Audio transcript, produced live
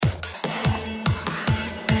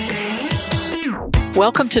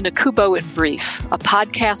Welcome to NACUBO in Brief, a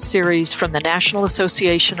podcast series from the National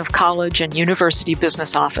Association of College and University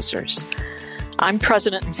Business Officers. I'm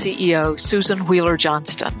President and CEO Susan Wheeler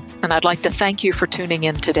Johnston, and I'd like to thank you for tuning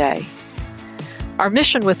in today. Our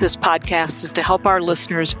mission with this podcast is to help our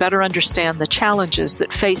listeners better understand the challenges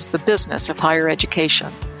that face the business of higher education.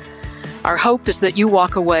 Our hope is that you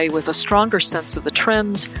walk away with a stronger sense of the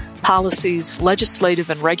trends, policies,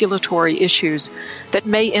 legislative and regulatory issues that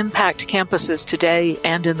may impact campuses today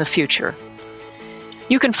and in the future.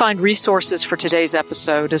 You can find resources for today's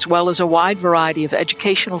episode as well as a wide variety of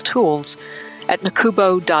educational tools at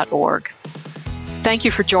nacubo.org. Thank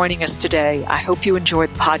you for joining us today. I hope you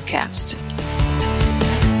enjoyed the podcast.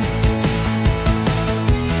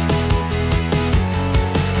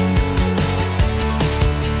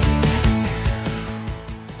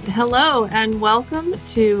 Hello, and welcome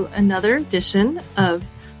to another edition of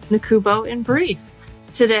NACUBO in Brief.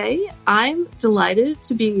 Today, I'm delighted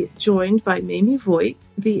to be joined by Mamie Voigt,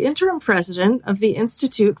 the interim president of the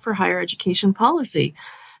Institute for Higher Education Policy.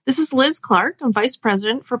 This is Liz Clark. I'm vice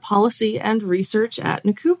president for policy and research at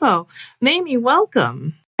NACUBO. Mamie,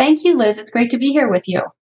 welcome. Thank you, Liz. It's great to be here with you.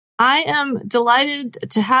 I am delighted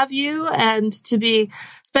to have you and to be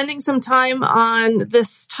spending some time on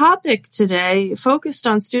this topic today focused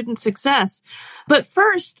on student success. But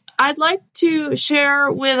first, I'd like to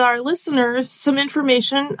share with our listeners some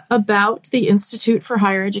information about the Institute for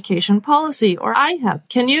Higher Education Policy, or IHEP.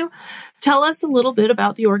 Can you tell us a little bit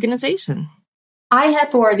about the organization?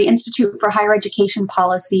 IHEP, or the Institute for Higher Education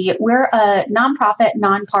Policy, we're a nonprofit,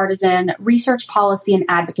 nonpartisan research policy and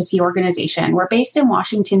advocacy organization. We're based in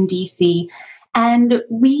Washington, D.C., and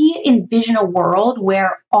we envision a world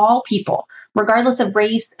where all people, regardless of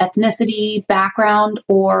race, ethnicity, background,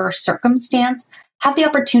 or circumstance, have the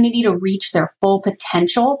opportunity to reach their full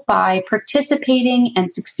potential by participating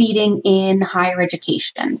and succeeding in higher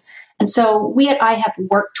education. And so we at IHEP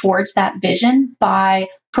work towards that vision by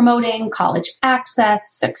promoting college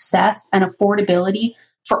access, success, and affordability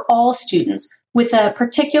for all students, with a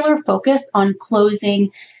particular focus on closing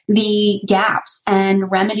the gaps and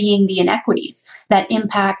remedying the inequities that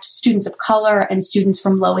impact students of color and students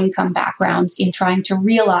from low-income backgrounds in trying to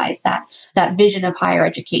realize that vision of higher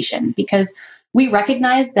education. Because we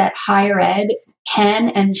recognize that higher ed can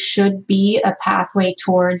and should be a pathway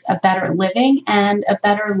towards a better living and a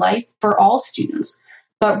better life for all students.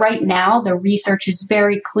 But right now, the research is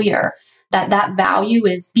very clear that value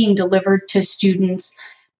is being delivered to students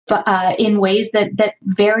in ways that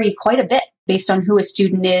vary quite a bit based on who a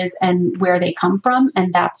student is and where they come from,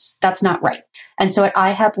 and that's not right. And so at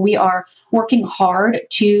IHEP, we are working hard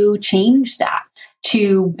to change that,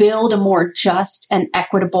 to build a more just and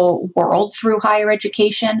equitable world through higher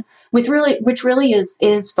education, which really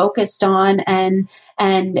is focused on and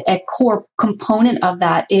a core component of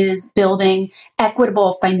that is building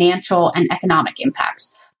equitable financial and economic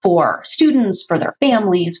impacts for students, for their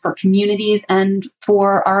families, for communities, and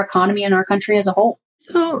for our economy and our country as a whole.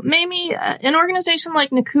 So, Mamie, an organization like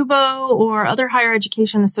NACUBO or other higher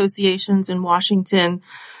education associations in Washington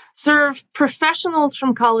serve professionals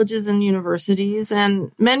from colleges and universities,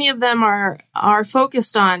 and many of them are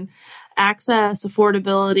focused on access,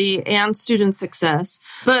 affordability, and student success.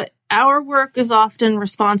 But our work is often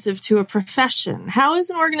responsive to a profession. How is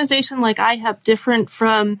an organization like IHEP different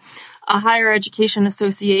from a higher education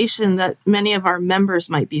association that many of our members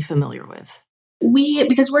might be familiar with?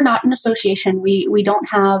 Because we're not an association, we don't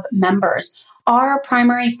have members. Our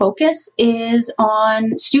primary focus is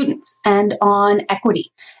on students and on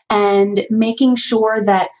equity and making sure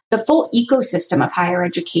that the full ecosystem of higher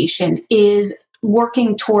education is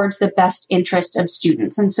working towards the best interest of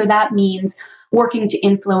students. And so that means working to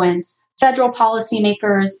influence federal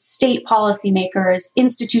policymakers, state policymakers,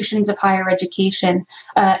 institutions of higher education,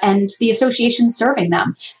 and the associations serving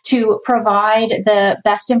them to provide the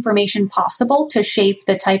best information possible to shape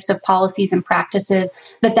the types of policies and practices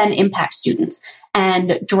that then impact students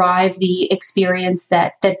and drive the experience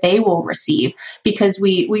that they will receive, because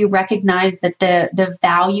we recognize that the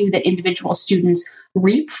value that individual students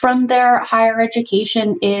reap from their higher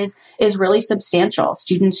education is really substantial.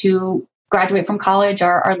 Students who graduate from college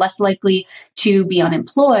are less likely to be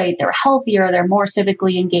unemployed, they're healthier, they're more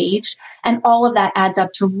civically engaged, and all of that adds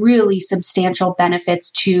up to really substantial benefits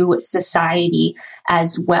to society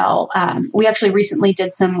as well. We actually recently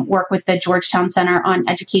did some work with the Georgetown Center on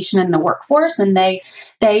Education and the Workforce, and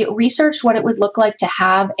they researched what it would look like to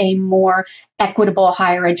have a more equitable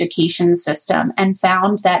higher education system and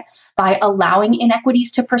found that by allowing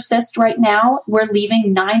inequities to persist right now, we're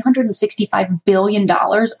leaving $965 billion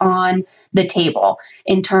on the table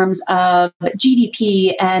in terms of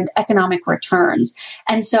GDP and economic returns.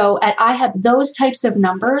 And so at IHEP, those types of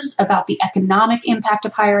numbers about the economic impact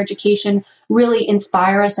of higher education really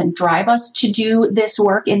inspire us and drive us to do this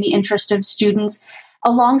work in the interest of students,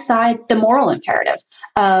 alongside the moral imperative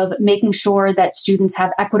of making sure that students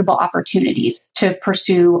have equitable opportunities to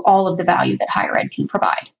pursue all of the value that higher ed can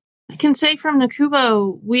provide. I can say from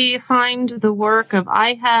NACUBO, we find the work of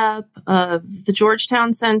IHEP, of the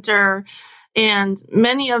Georgetown Center, and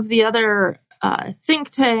many of the other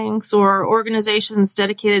think tanks or organizations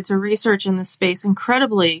dedicated to research in this space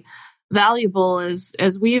incredibly valuable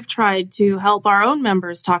as we've tried to help our own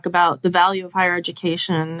members talk about the value of higher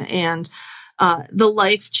education and the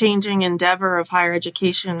life-changing endeavor of higher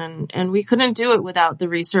education. And we couldn't do it without the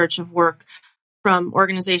research of work from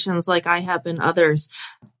organizations like IHEP and others.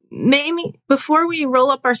 Maybe before we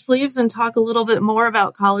roll up our sleeves and talk a little bit more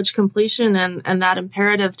about college completion and that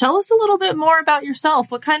imperative, tell us a little bit more about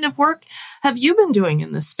yourself. What kind of work have you been doing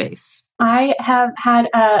in this space? I have had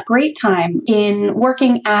a great time in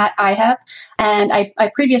working at IHEP, and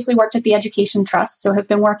I previously worked at the Education Trust, so have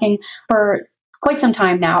been working for quite some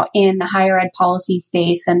time now in the higher ed policy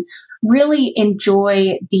space and really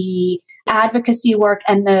enjoy the advocacy work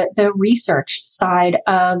and the research side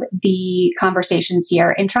of the conversations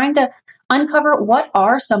here in trying to uncover what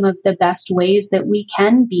are some of the best ways that we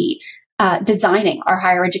can be designing our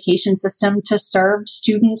higher education system to serve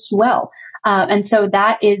students well. And so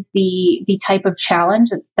that is the type of challenge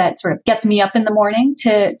that sort of gets me up in the morning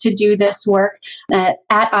to do this work at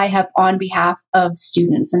IHEP on behalf of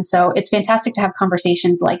students. And so it's fantastic to have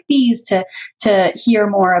conversations like these to hear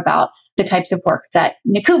more about the types of work that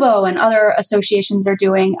NACUBO and other associations are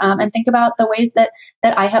doing, and think about the ways that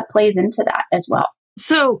IHEP plays into that as well.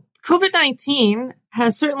 So COVID-19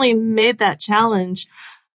 has certainly made that challenge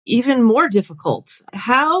even more difficult.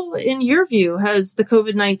 How, in your view, has the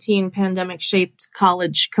COVID-19 pandemic shaped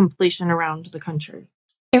college completion around the country?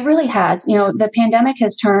 It really has. You know, the pandemic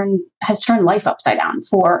has turned life upside down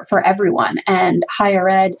for everyone, and higher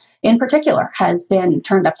ed in particular has been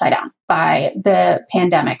turned upside down by the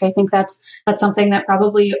pandemic. I think that's something that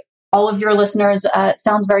probably all of your listeners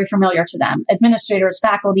sounds very familiar to them. Administrators,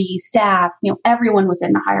 faculty, staff, everyone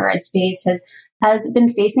within the higher ed space has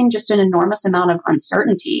been facing just an enormous amount of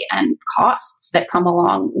uncertainty and costs that come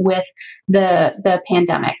along with the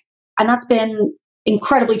pandemic. And that's been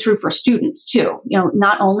incredibly true for students too.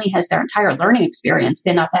 Not only has their entire learning experience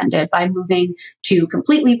been upended by moving to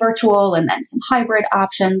completely virtual and then some hybrid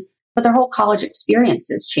options, but their whole college experience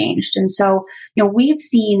has changed. And so, we've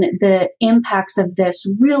seen the impacts of this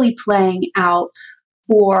really playing out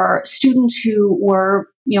for students who were,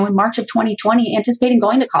 in March of 2020, anticipating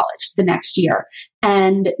going to college the next year.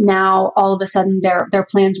 And now all of a sudden their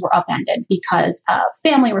plans were upended because of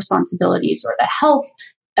family responsibilities or the health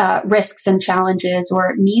risks and challenges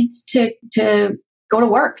or needs to go to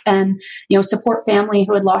work and, support family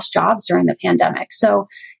who had lost jobs during the pandemic. So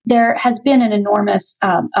there has been an enormous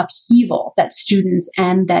upheaval that students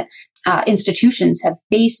and that institutions have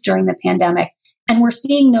faced during the pandemic. And we're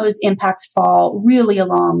seeing those impacts fall really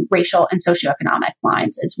along racial and socioeconomic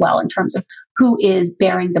lines as well in terms of who is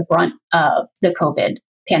bearing the brunt of the COVID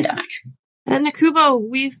pandemic. At NACUBO,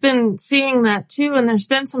 we've been seeing that too, and there's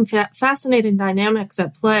been some fascinating dynamics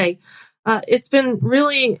at play. It's been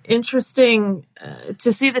really interesting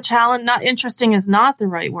to see the challenge. Not interesting is not the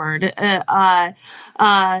right word.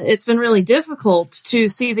 It's been really difficult to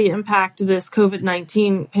see the impact this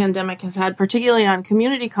COVID-19 pandemic has had, particularly on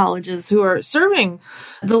community colleges who are serving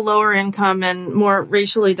the lower income and more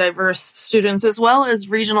racially diverse students, as well as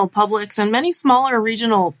regional publics and many smaller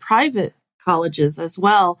regional private colleges as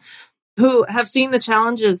well, who have seen the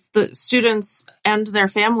challenges that students and their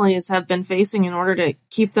families have been facing in order to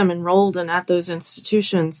keep them enrolled and at those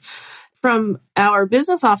institutions. From our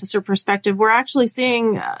business officer perspective, we're actually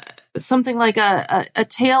seeing something like a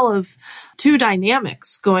tale of two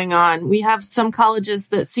dynamics going on. We have some colleges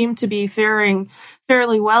that seem to be faring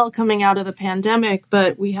fairly well coming out of the pandemic,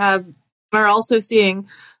 but we are also seeing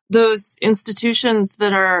those institutions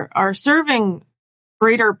that are serving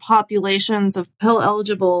greater populations of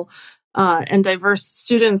Pell-eligible and diverse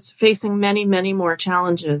students facing many, many more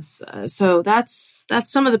challenges. So that's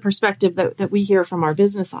some of the perspective that we hear from our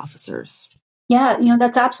business officers. Yeah,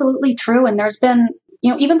 that's absolutely true. And there's been,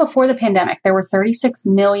 even before the pandemic, there were 36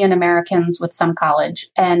 million Americans with some college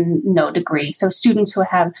and no degree. So students who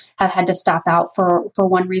have had to stop out for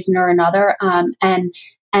one reason or another.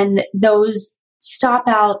 And those stop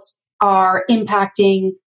outs are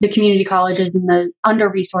impacting the community colleges and the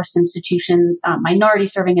under-resourced institutions,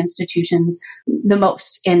 minority-serving institutions, the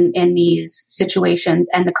most in these situations.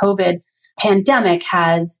 And the COVID pandemic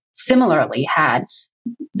has similarly had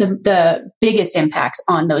the biggest impacts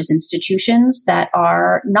on those institutions that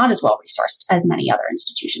are not as well-resourced as many other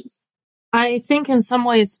institutions. I think in some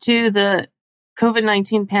ways, too, the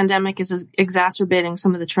COVID-19 pandemic is exacerbating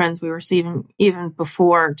some of the trends we were seeing even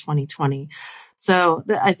before 2020. So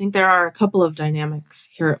I think there are a couple of dynamics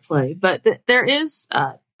here at play, but there is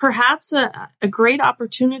perhaps a great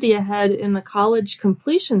opportunity ahead in the College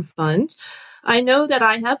Completion Fund. I know that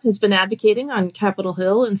IHEP has been advocating on Capitol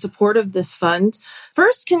Hill in support of this fund.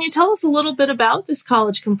 First, can you tell us a little bit about this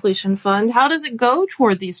College Completion Fund? How does it go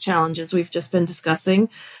toward these challenges we've just been discussing?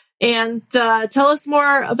 And tell us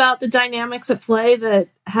more about the dynamics at play that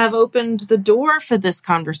have opened the door for this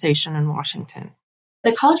conversation in Washington.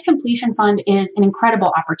 The College Completion Fund is an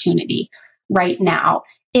incredible opportunity right now.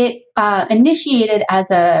 It initiated as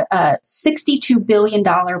a $62 billion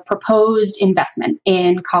proposed investment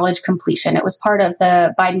in college completion. It was part of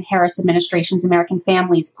the Biden-Harris administration's American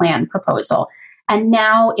Families Plan proposal. And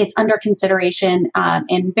now it's under consideration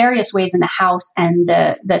in various ways in the House and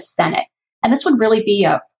the Senate. And this would really be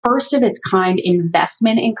a first of its kind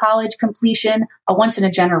investment in college completion, a once in a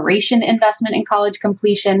generation investment in college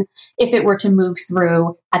completion, if it were to move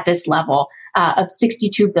through at this level of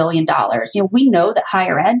 $62 billion. We know that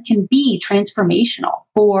higher ed can be transformational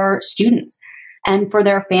for students and for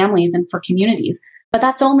their families and for communities. But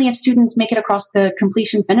that's only if students make it across the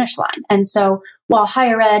completion finish line. And so while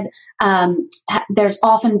higher ed, there's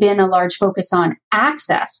often been a large focus on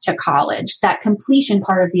access to college, that completion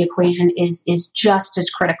part of the equation is just as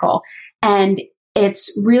critical. And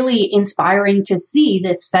it's really inspiring to see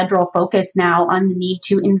this federal focus now on the need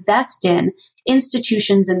to invest in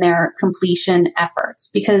institutions and their completion efforts,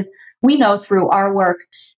 because we know through our work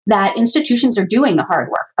that institutions are doing the hard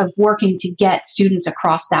work of working to get students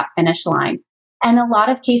across that finish line. And in a lot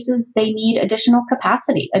of cases, they need additional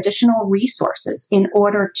capacity, additional resources in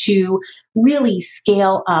order to really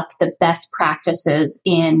scale up the best practices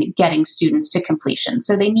in getting students to completion.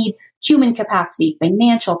 So they need human capacity,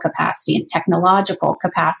 financial capacity, and technological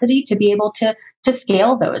capacity to be able to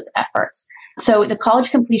scale those efforts. So the College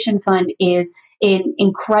Completion Fund is an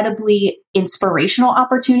incredibly inspirational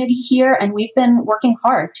opportunity here, and we've been working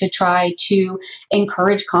hard to try to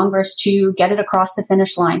encourage Congress to get it across the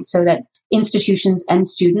finish line so that institutions and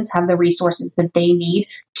students have the resources that they need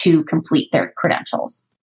to complete their credentials.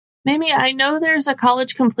 Mamie, I know there's a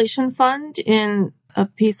College Completion Fund in a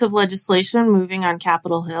piece of legislation moving on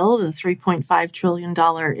Capitol Hill, the $3.5 trillion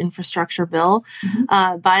infrastructure bill.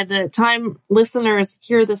 Mm-hmm. By the time listeners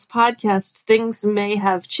hear this podcast, things may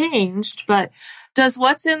have changed, but does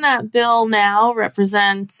what's in that bill now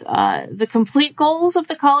represent the complete goals of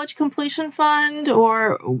the College Completion Fund,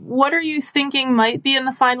 or what are you thinking might be in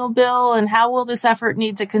the final bill, and how will this effort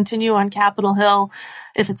need to continue on Capitol Hill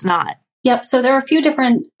if it's not? Yep. So there are a few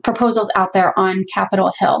different proposals out there on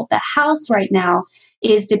Capitol Hill. The House right now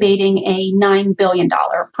is debating a $9 billion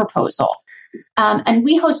proposal. And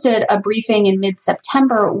we hosted a briefing in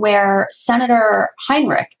mid-September where Senator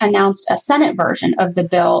Heinrich announced a Senate version of the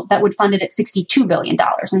bill that would fund it at $62 billion.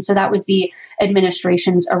 And so that was the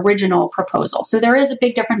administration's original proposal. So there is a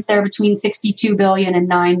big difference there between $62 billion and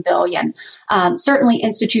 $9 billion. Certainly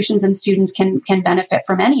institutions and students can benefit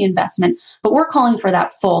from any investment, but we're calling for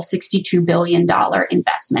that full $62 billion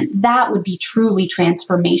investment. That would be truly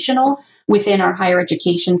transformational within our higher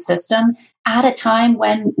education system at a time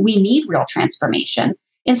when we need real transformation.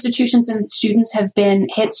 Institutions and students have been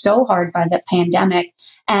hit so hard by the pandemic,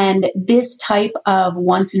 and this type of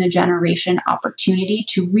once-in-a-generation opportunity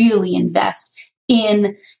to really invest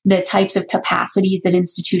in the types of capacities that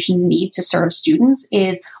institutions need to serve students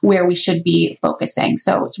is where we should be focusing.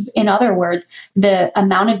 So in other words, the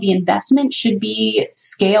amount of the investment should be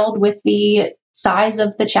scaled with the size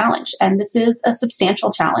of the challenge. And this is a substantial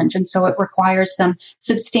challenge. And so it requires some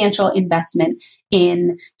substantial investment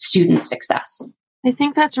in student success. I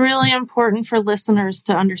think that's really important for listeners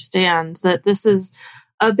to understand that this is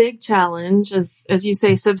a big challenge, as you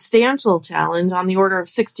say, substantial challenge on the order of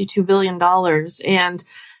 $62 billion. And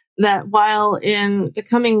that while in the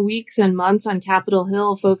coming weeks and months on Capitol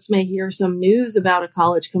Hill, folks may hear some news about a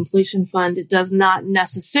college completion fund, it does not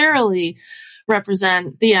necessarily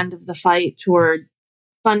represent the end of the fight toward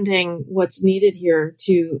funding what's needed here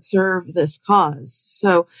to serve this cause.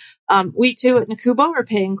 So we too at NACUBO are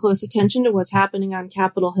paying close attention to what's happening on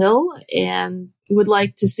Capitol Hill and would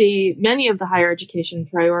like to see many of the higher education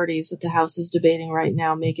priorities that the House is debating right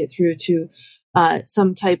now make it through to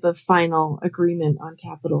some type of final agreement on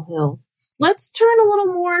Capitol Hill. Let's turn a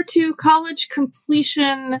little more to college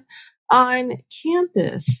completion on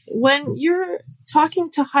campus. When you're talking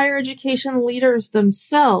to higher education leaders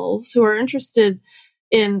themselves who are interested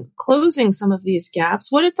in closing some of these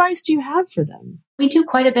gaps, what advice do you have for them? We do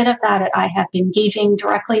quite a bit of that at IHEP, engaging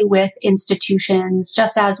directly with institutions,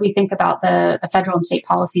 just as we think about the federal and state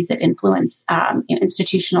policies that influence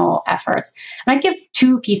institutional efforts. And I'd give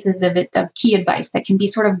two pieces of key advice that can be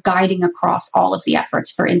sort of guiding across all of the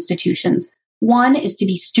efforts for institutions. One is to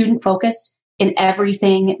be student focused in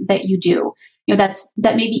everything that you do. That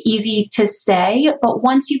may be easy to say, but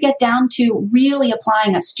once you get down to really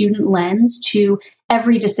applying a student lens to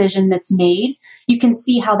every decision that's made, you can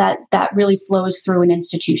see how that really flows through an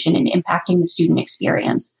institution and impacting the student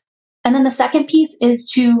experience. And then the second piece is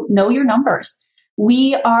to know your numbers.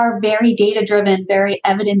 We are very data-driven, very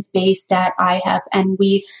evidence-based at IHEP, and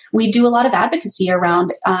we do a lot of advocacy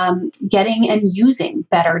around getting and using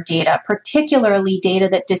better data, particularly data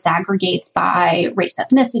that disaggregates by race,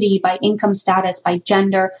 ethnicity, by income status, by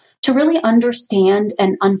gender, to really understand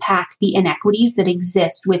and unpack the inequities that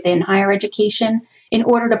exist within higher education in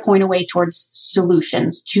order to point a way towards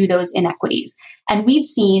solutions to those inequities. And we've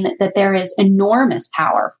seen that there is enormous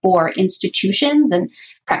power for institutions and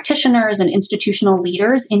practitioners and institutional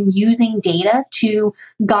leaders in using data to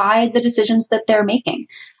guide the decisions that they're making.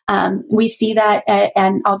 We see that,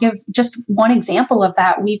 and I'll give just one example of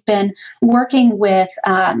that. We've been working with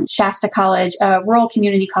Shasta College, a rural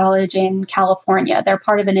community college in California. They're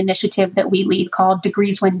part of an initiative that we lead called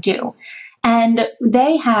Degrees When Due. And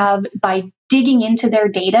they have, by digging into their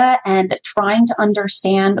data and trying to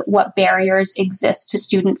understand what barriers exist to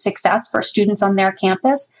student success for students on their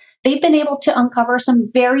campus, they've been able to uncover some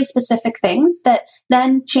very specific things that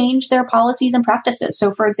then change their policies and practices.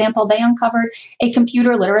 So, for example, they uncovered a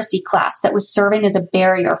computer literacy class that was serving as a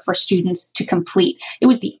barrier for students to complete. It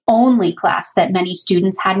was the only class that many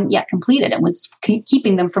students hadn't yet completed and was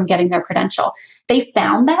keeping them from getting their credential. They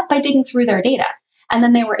found that by digging through their data. And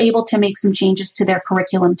then they were able to make some changes to their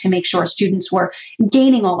curriculum to make sure students were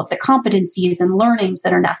gaining all of the competencies and learnings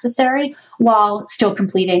that are necessary while still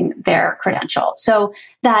completing their credential. So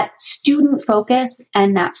that student focus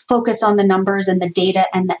and that focus on the numbers and the data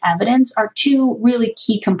and the evidence are two really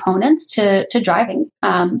key components to driving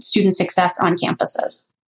student success on campuses.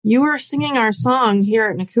 You were singing our song here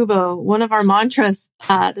at NACUBO. One of our mantras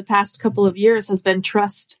the past couple of years has been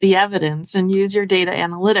trust the evidence and use your data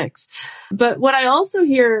analytics. But what I also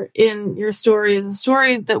hear in your story is a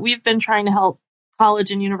story that we've been trying to help college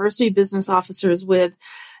and university business officers with,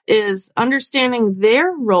 is understanding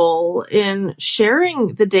their role in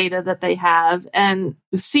sharing the data that they have and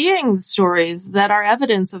seeing the stories that are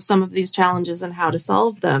evidence of some of these challenges and how to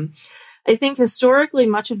solve them. I think historically,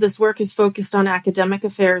 much of this work is focused on academic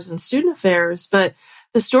affairs and student affairs, but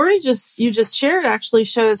the story you just shared actually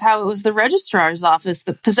shows how it was the registrar's office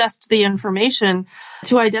that possessed the information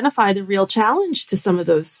to identify the real challenge to some of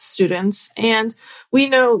those students. And we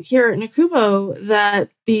know here at NACUBO that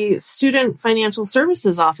the Student Financial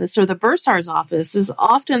Services Office, or the Bursar's office, is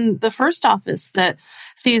often the first office that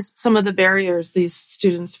sees some of the barriers these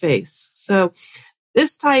students face. So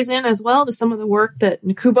this ties in as well to some of the work that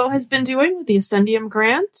NACUBO has been doing with the Ascendium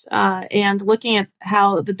grant and looking at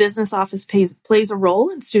how the business office plays a role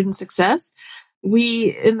in student success.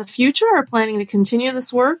 We, in the future, are planning to continue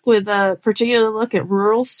this work with a particular look at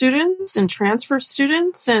rural students and transfer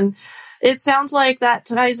students. And it sounds like that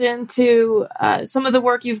ties into some of the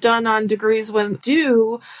work you've done on Degrees When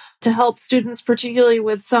Due to help students, particularly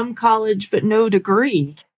with some college but no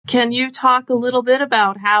degree. Can you talk a little bit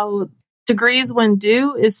about how Degrees When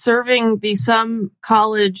Due is serving the some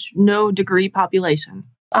college, no degree population?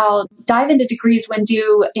 I'll dive into Degrees When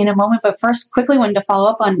Due in a moment, but first quickly wanted to follow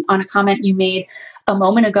up on a comment you made a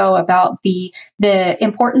moment ago about the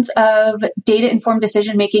importance of data-informed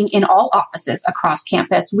decision-making in all offices across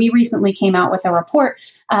campus. We recently came out with a report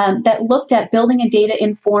that looked at building a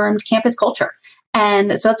data-informed campus culture.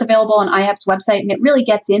 And so that's available on IHEP's website, and it really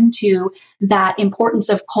gets into that importance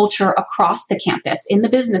of culture across the campus, in the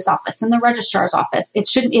business office, in the registrar's office. It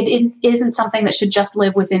isn't something that should just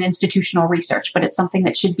live within institutional research, but it's something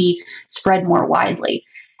that should be spread more widely.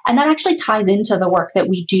 And that actually ties into the work that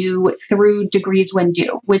we do through Degrees When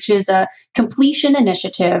Due, which is a completion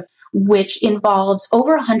initiative which involves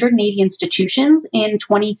over 180 institutions in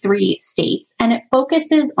 23 states, and it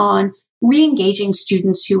focuses on re-engaging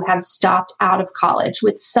students who have stopped out of college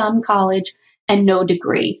with some college and no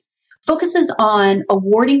degree. Focuses on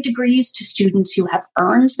awarding degrees to students who have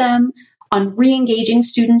earned them, on re-engaging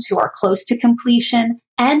students who are close to completion,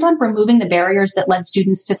 and on removing the barriers that led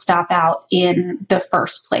students to stop out in the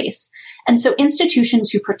first place. And so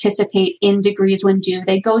institutions who participate in Degrees When Due,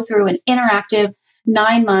 they go through an interactive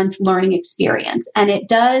 9-month learning experience. And it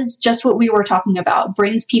does just what we were talking about,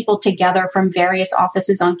 brings people together from various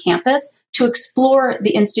offices on campus to explore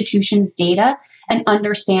the institution's data and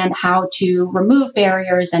understand how to remove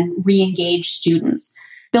barriers and re-engage students.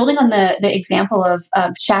 Building on the example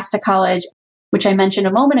of Shasta College, which I mentioned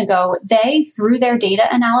a moment ago, they, through their data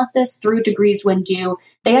analysis, through Degrees When Due,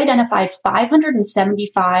 they identified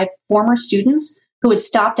 575 former students who had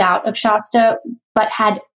stopped out of Shasta but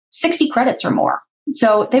had 60 credits or more.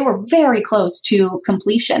 So they were very close to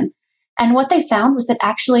completion. And what they found was that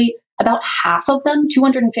actually about half of them,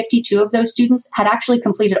 252 of those students, had actually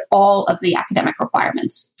completed all of the academic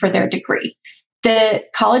requirements for their degree. The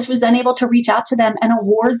college was then able to reach out to them and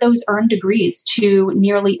award those earned degrees to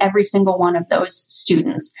nearly every single one of those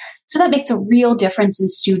students. So that makes a real difference in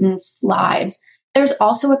students' lives. There's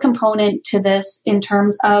also a component to this in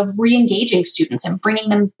terms of re-engaging students and bringing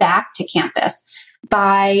them back to campus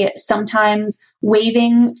by sometimes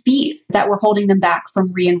waiving fees that were holding them back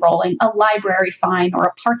from re-enrolling, a library fine or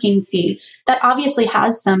a parking fee. That obviously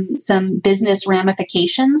has some business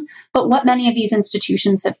ramifications, but what many of these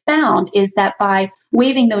institutions have found is that by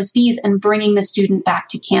waiving those fees and bringing the student back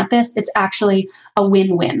to campus, it's actually a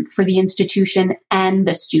win-win for the institution and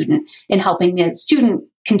the student in helping the student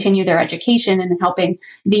continue their education and helping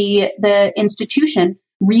the institution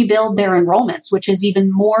rebuild their enrollments, which is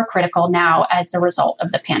even more critical now as a result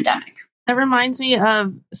of the pandemic. That reminds me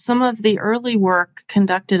of some of the early work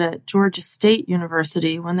conducted at Georgia State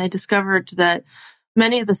University when they discovered that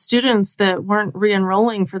many of the students that weren't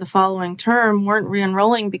re-enrolling for the following term weren't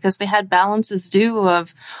re-enrolling because they had balances due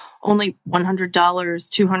of only $100,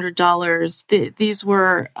 $200. These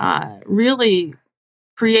were really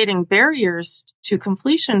creating barriers to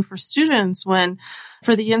completion for students when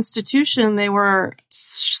for the institution, they were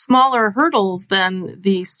smaller hurdles than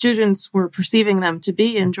the students were perceiving them to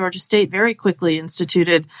be. And Georgia State very quickly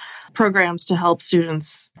instituted programs to help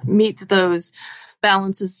students meet those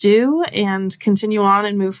balances due and continue on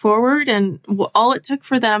and move forward. And all it took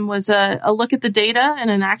for them was a look at the data and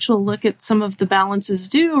an actual look at some of the balances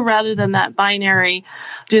due rather than that binary,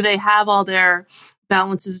 do they have all their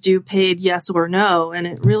balances due paid, yes or no? And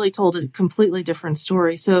it really told a completely different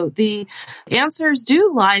story. So the answers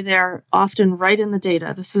do lie there often right in the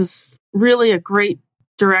data. This is really a great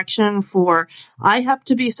direction for IHEP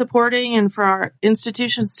to be supporting and for our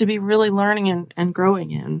institutions to be really learning and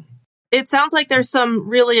growing in. It sounds like there's some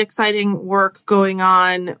really exciting work going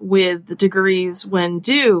on with the Degrees When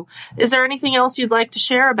Due. Is there anything else you'd like to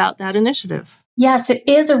share about that initiative? Yes, it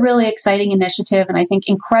is a really exciting initiative and I think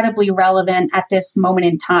incredibly relevant at this moment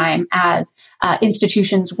in time as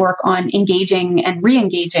institutions work on engaging and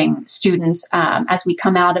re-engaging students as we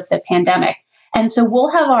come out of the pandemic. And so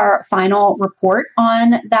we'll have our final report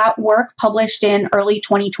on that work published in early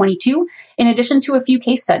 2022, in addition to a few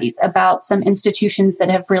case studies about some institutions that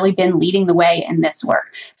have really been leading the way in this work.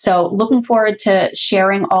 So looking forward to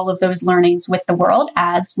sharing all of those learnings with the world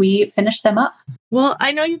as we finish them up. Well,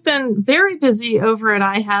 I know you've been very busy over at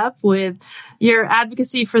IHEP with your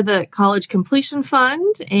advocacy for the College Completion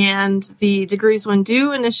Fund and the Degrees When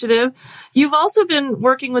Due initiative. You've also been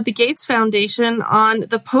working with the Gates Foundation on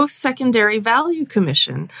the Post-Secondary Value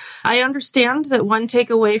Commission. I understand that one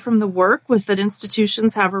takeaway from the work was that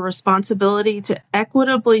institutions have a responsibility to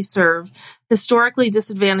equitably serve historically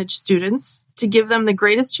disadvantaged students, to give them the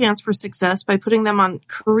greatest chance for success by putting them on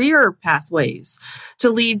career pathways to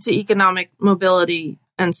lead to economic mobility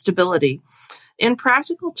and stability. In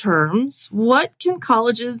practical terms, what can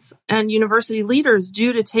colleges and university leaders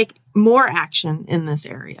do to take more action in this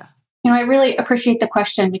area? I really appreciate the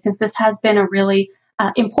question because this has been a really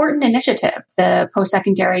important initiative, the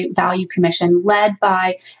Post-Secondary Value Commission, led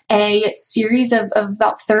by a series of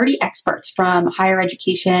about 30 experts from higher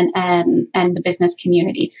education and the business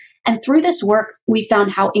community. And through this work, we found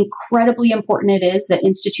how incredibly important it is that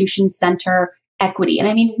institutions center equity. And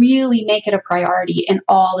I mean, really make it a priority in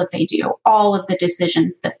all that they do, all of the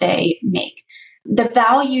decisions that they make. The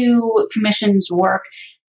Value Commission's work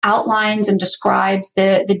outlines and describes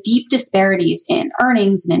the deep disparities in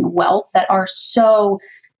earnings and in wealth that are so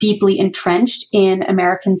deeply entrenched in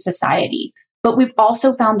American society. But we've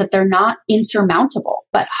also found that they're not insurmountable,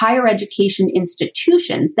 but higher education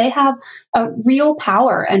institutions, they have a real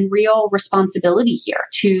power and real responsibility here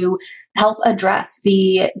to help address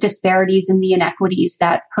the disparities and the inequities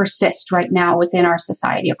that persist right now within our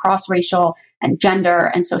society across racial and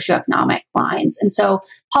gender and socioeconomic lines. And so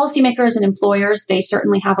policymakers and employers, they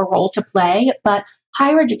certainly have a role to play, but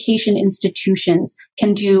higher education institutions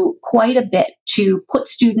can do quite a bit to put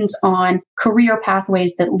students on career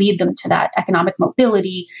pathways that lead them to that economic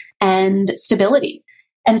mobility and stability.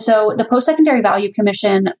 And so the Post-Secondary Value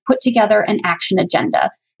Commission put together an action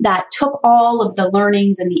agenda that took all of the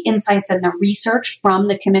learnings and the insights and the research from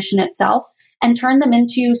the commission itself and turned them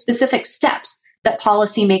into specific steps that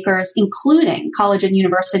policymakers, including college and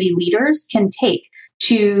university leaders, can take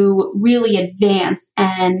to really advance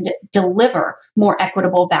and deliver more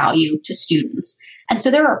equitable value to students. And so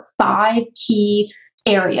there are 5 key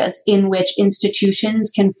areas in which institutions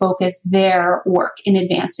can focus their work in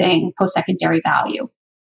advancing post-secondary value.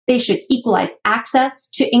 They should equalize access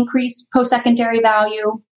to increase post-secondary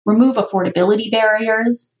value, remove affordability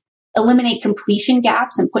barriers, eliminate completion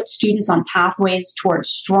gaps and put students on pathways towards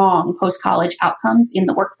strong post-college outcomes in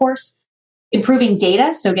the workforce, improving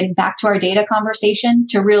data, so getting back to our data conversation,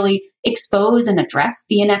 to really expose and address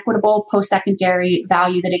the inequitable post-secondary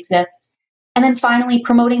value that exists, and then finally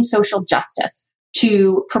promoting social justice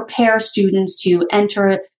to prepare students to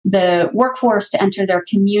enter the workforce, to enter their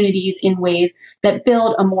communities in ways that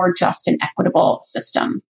build a more just and equitable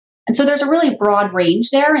system. And so there's a really broad range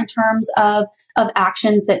there in terms of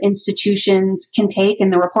actions that institutions can take,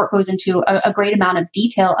 and the report goes into a great amount of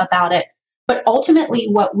detail about it. But ultimately,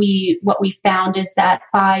 what we found is that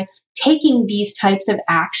by taking these types of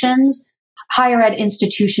actions, higher ed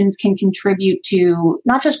institutions can contribute to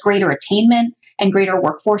not just greater attainment and greater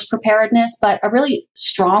workforce preparedness, but a really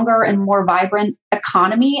stronger and more vibrant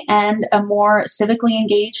economy and a more civically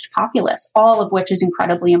engaged populace, all of which is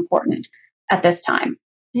incredibly important at this time.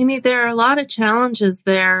 Amy, there are a lot of challenges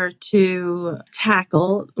there to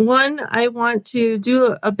tackle. One, I want to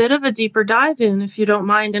do a bit of a deeper dive in, if you don't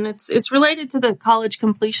mind, and it's related to the college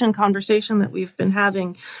completion conversation that we've been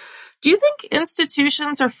having. Do you think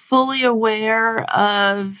institutions are fully aware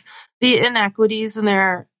of the inequities in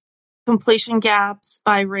their completion gaps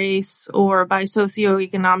by race or by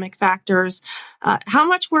socioeconomic factors? How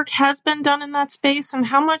much work has been done in that space, and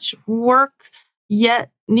how much work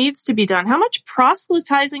yet needs to be done? How much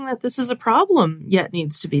proselytizing that this is a problem yet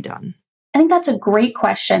needs to be done? I think that's a great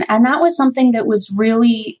question. And that was something that was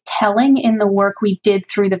really telling in the work we did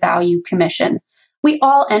through the Value Commission. We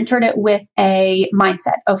all entered it with a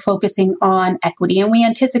mindset of focusing on equity, and we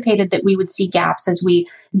anticipated that we would see gaps as we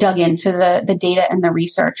dug into the data and the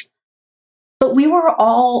research. But we were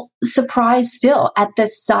all surprised still at the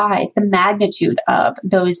size, the magnitude of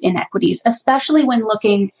those inequities, especially when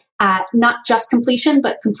looking at not just completion,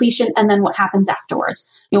 but completion and then what happens afterwards.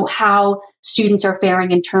 How students are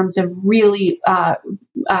faring in terms of really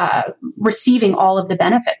receiving all of the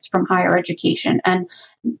benefits from higher education. And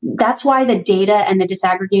that's why the data and the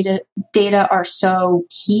disaggregated data are so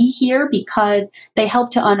key here, because they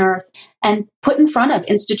help to unearth and put in front of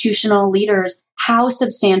institutional leaders how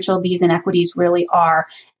substantial these inequities really are.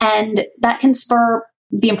 And that can spur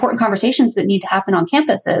the important conversations that need to happen on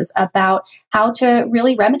campuses about how to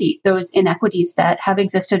really remedy those inequities that have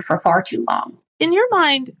existed for far too long. In your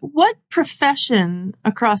mind, what profession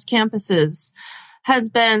across campuses has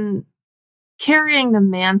been carrying the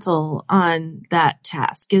mantle on that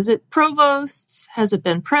task? Is it provosts? Has it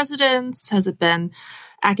been presidents? Has it been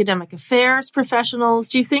academic affairs professionals?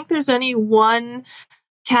 Do you think there's any one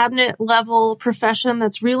cabinet level profession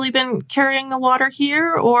that's really been carrying the water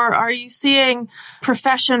here? Or are you seeing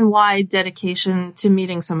profession-wide dedication to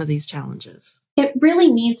meeting some of these challenges? It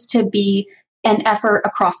really needs to be an effort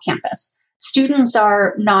across campus. Students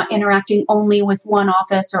are not interacting only with one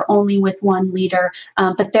office or only with one leader,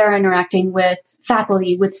 but they're interacting with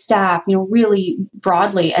faculty, with staff, really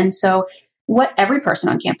broadly. And so what every person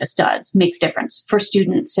on campus does makes difference for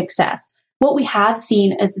student success. What we have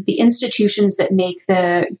seen is that the institutions that make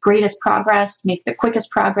the greatest progress, make the quickest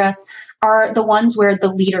progress, are the ones where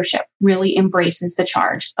the leadership really embraces the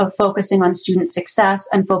charge of focusing on student success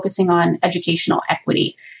and focusing on educational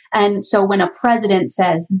equity. And so when a president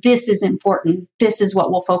says, this is important, this is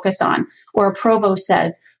what we'll focus on, or a provost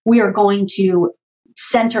says, we are going to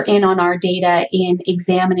center in on our data in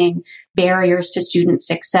examining barriers to student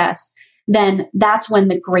success, then that's when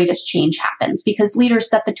the greatest change happens, because leaders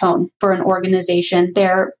set the tone for an organization.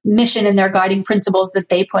 Their mission and their guiding principles that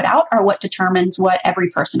they put out are what determines what every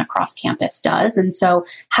person across campus does. And so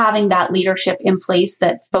having that leadership in place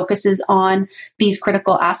that focuses on these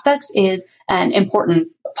critical aspects is an important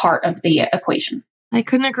part of the equation. I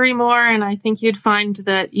couldn't agree more. And I think you'd find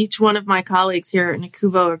that each one of my colleagues here at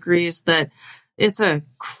NACUBO agrees that it's a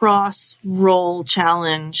cross-role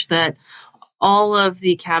challenge, that all of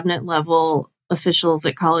the cabinet level officials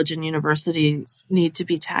at college and universities need to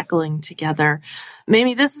be tackling together.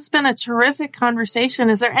 Mamie, this has been a terrific conversation.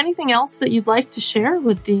 Is there anything else that you'd like to share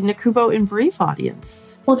with the NACUBO in Brief audience?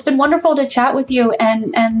 Well, it's been wonderful to chat with you,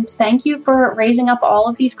 and thank you for raising up all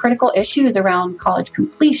of these critical issues around college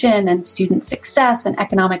completion and student success and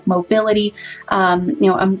economic mobility.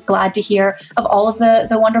 I'm glad to hear of all of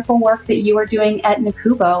the wonderful work that you are doing at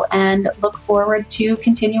NACUBO, and look forward to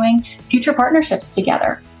continuing future partnerships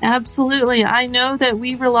together. Absolutely. I know that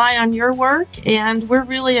we rely on your work, and we're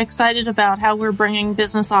really excited about how we're bringing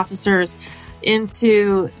business officers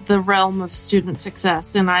into the realm of student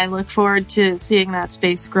success. And I look forward to seeing that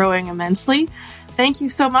space growing immensely. Thank you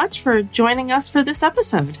so much for joining us for this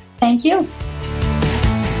episode. Thank you.